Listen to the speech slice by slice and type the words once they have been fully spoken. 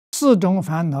四种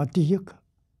烦恼，第一个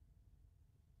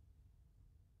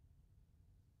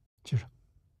就是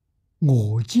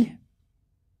我见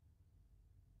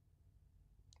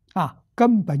啊，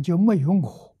根本就没有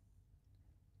我，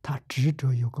他执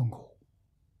着有个我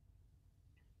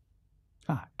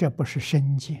啊，这不是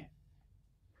身见，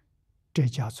这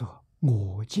叫做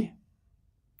我见，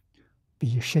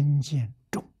比身见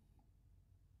重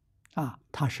啊，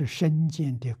它是身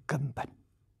见的根本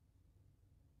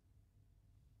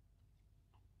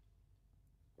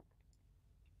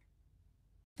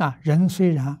啊。人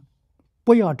虽然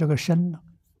不要这个身了，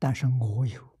但是我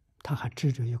有，他还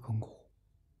执着有个我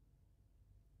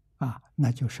啊，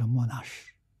那就是莫那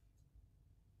识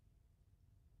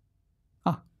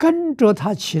啊。跟着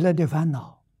他起来的烦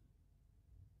恼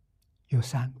有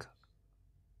三个：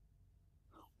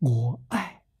我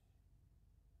爱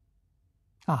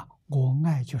啊，我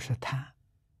爱就是贪；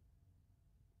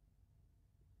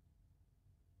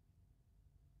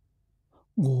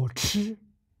我痴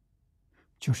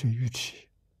就是愚痴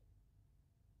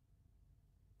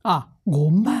啊；我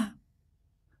慢，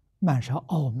慢是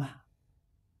傲慢；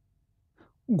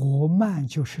我慢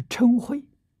就是嗔恚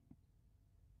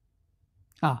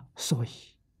啊。所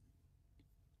以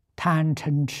贪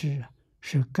嗔痴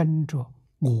是跟着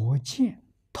我见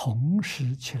同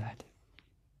时起来的。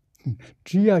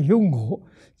只要有我，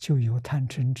就有贪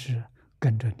嗔痴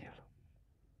跟着你了，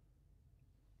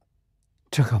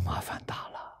这个麻烦大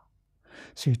了。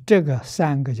所以这个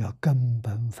三个叫根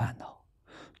本烦恼，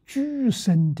俱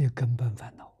生的根本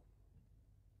烦恼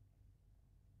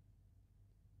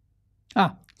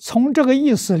啊。从这个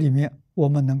意思里面，我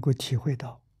们能够体会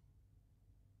到，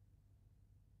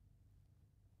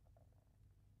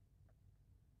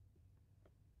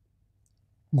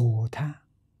我贪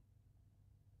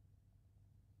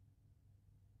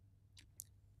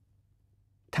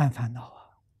烦恼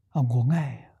啊，我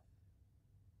爱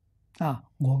啊，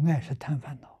我爱是贪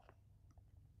烦恼。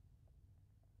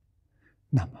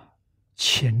那么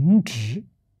情执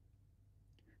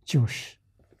就是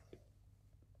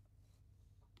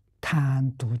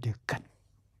贪毒的根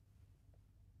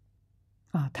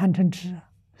啊，贪嗔痴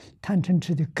啊，贪嗔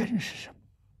痴的根是什么？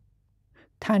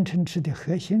贪嗔痴的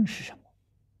核心是什么？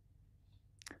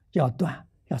要断，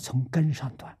要从根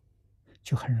上断，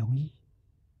就很容易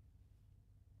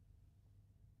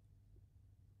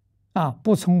啊，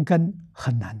不从根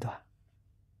很难断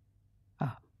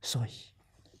啊。所以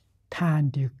贪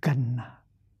的根呢，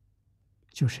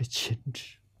就是情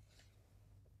执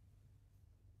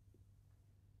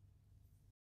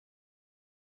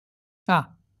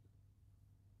啊。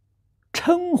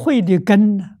嗔恚的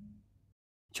根呢，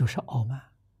就是傲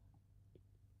慢。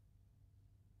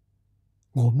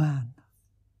我慢呢，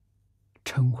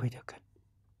嗔恚的根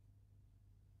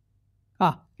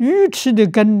啊。愚痴的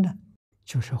根呢，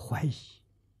就是怀疑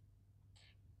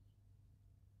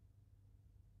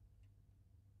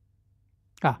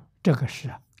啊。这个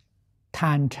是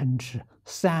贪嗔痴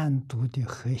三毒的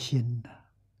核心呢。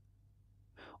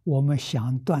我们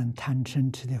想断贪嗔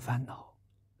痴的烦恼，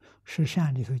十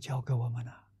善里头教给我们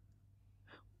了，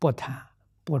不贪、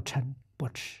不嗔、不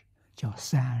痴，叫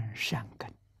三善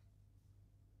根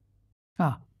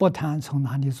啊。不贪从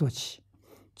哪里做起？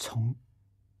从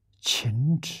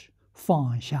情执，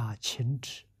放下情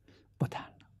执，不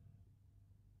贪了，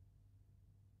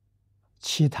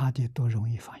其他的都容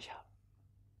易放下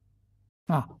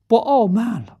啊。不傲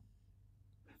慢了，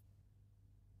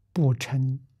不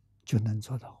嗔就能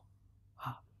做到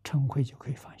啊，嗔恚就可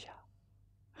以放下；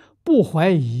不怀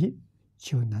疑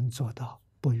就能做到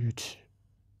不愚痴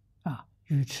啊，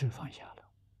愚痴放下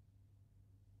了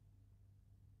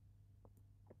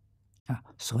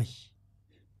啊。所以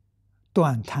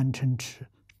断贪嗔痴，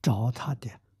找它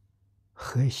的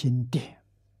核心点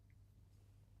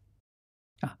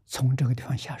啊，从这个地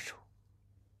方下手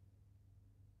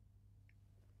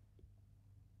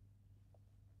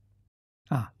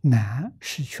啊。难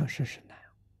是确实是难，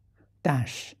但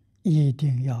是一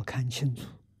定要看清楚，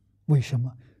为什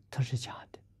么它是假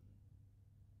的？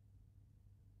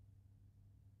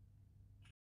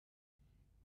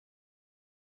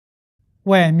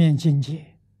外面境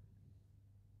界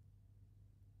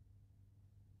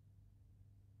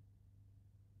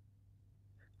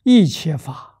一切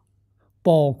法，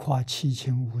包括七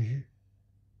情五欲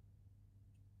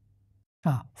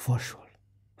啊。佛说了，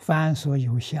凡所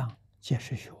有相，皆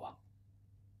是虚妄。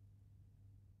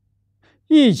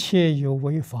一切有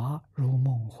为法，如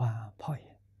梦幻泡影。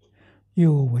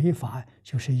有为法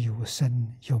就是有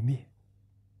生有灭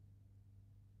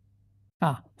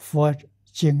啊。佛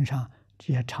经上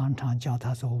也常常叫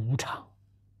它做无常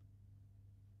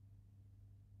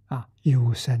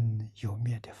有生有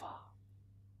灭的法，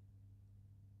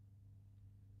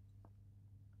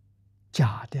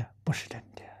假的不是真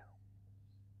的，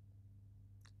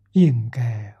应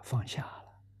该放下了。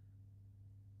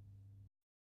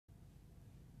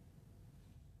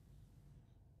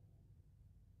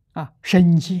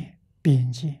身见、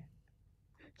边见、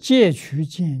戒取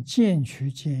见、见取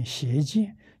见、邪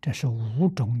见，这是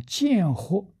5种见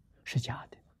惑，是假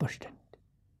的，不是真的，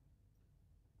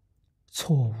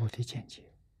错误的见解。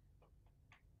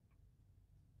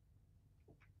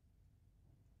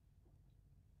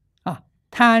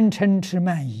贪嗔痴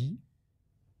慢疑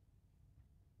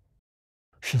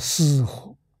是私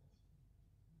惑，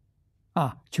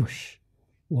就是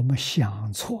我们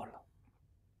想错了。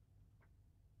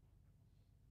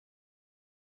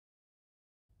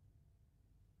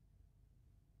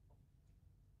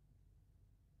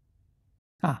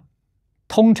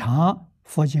通常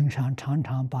佛经上常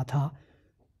常把它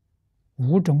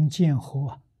5种见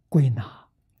惑归纳，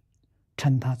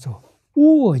称它做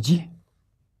恶见。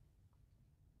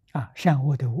善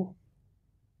恶的恶。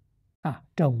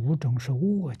这5种是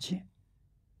恶见。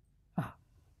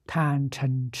贪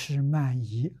嗔痴慢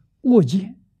疑恶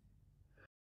见，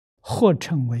合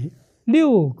称为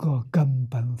6个根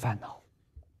本烦恼。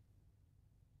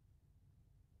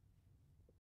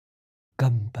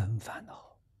根本烦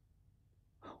恼，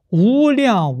无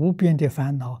量无边的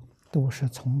烦恼都是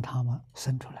从他们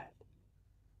生出来的。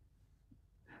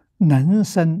能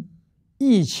生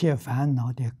一切烦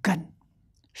恼的根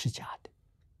是假的，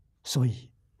所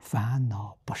以烦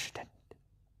恼不是真的。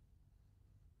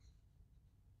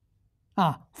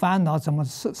烦恼怎么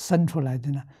生出来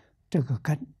的呢？这个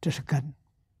根，这是根。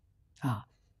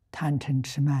贪嗔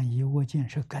痴慢疑恶见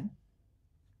是根，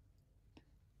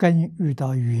根遇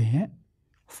到缘，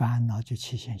烦恼就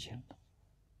起现行了，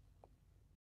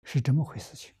是这么回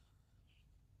事情。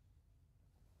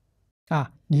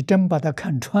你真把它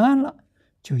看穿了，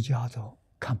就叫做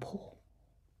看破。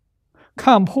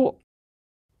看破，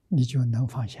你就能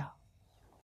放下。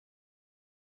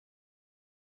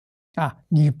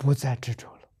你不再执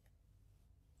着了。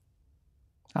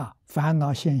烦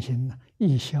恼现行呢，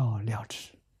一笑了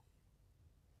之，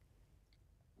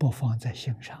不放在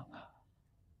心上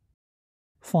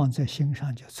放在心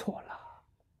上就错了，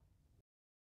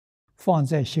放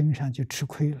在心上就吃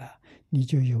亏了，你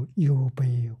就有忧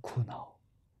悲苦恼。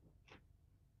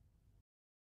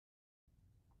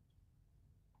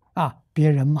别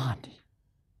人骂你，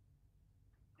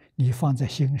你放在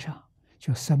心上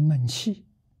就生闷气，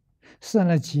生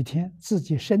了几天，自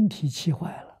己身体气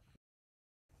坏了，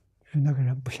与那个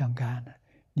人不相干了，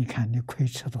你看你亏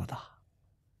吃多大。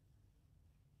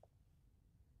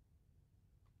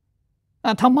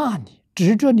他骂你，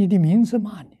指着你的名字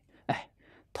骂你，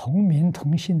同名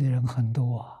同姓的人很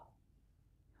多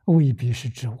未必是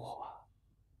指我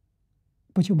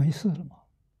不就没事了吗？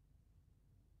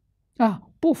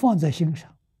不放在心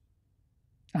上。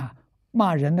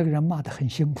骂人那个人骂得很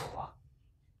辛苦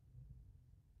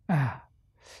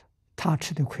他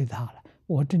吃的亏大了，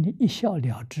我这里一笑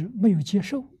了之，没有接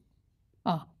受。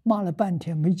骂了半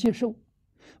天没接受，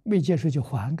没接受就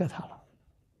还给他了。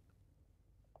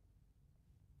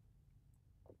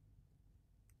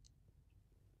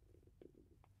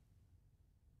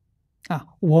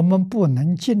我们不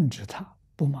能禁止他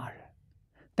不骂人，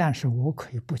但是我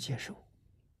可以不接受。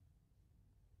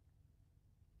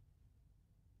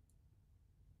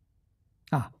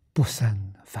不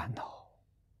生烦恼。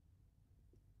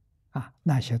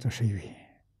那些都是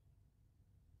缘。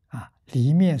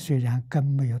里面虽然根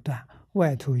没有断，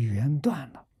外头缘断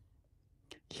了，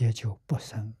也就不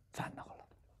生烦恼了。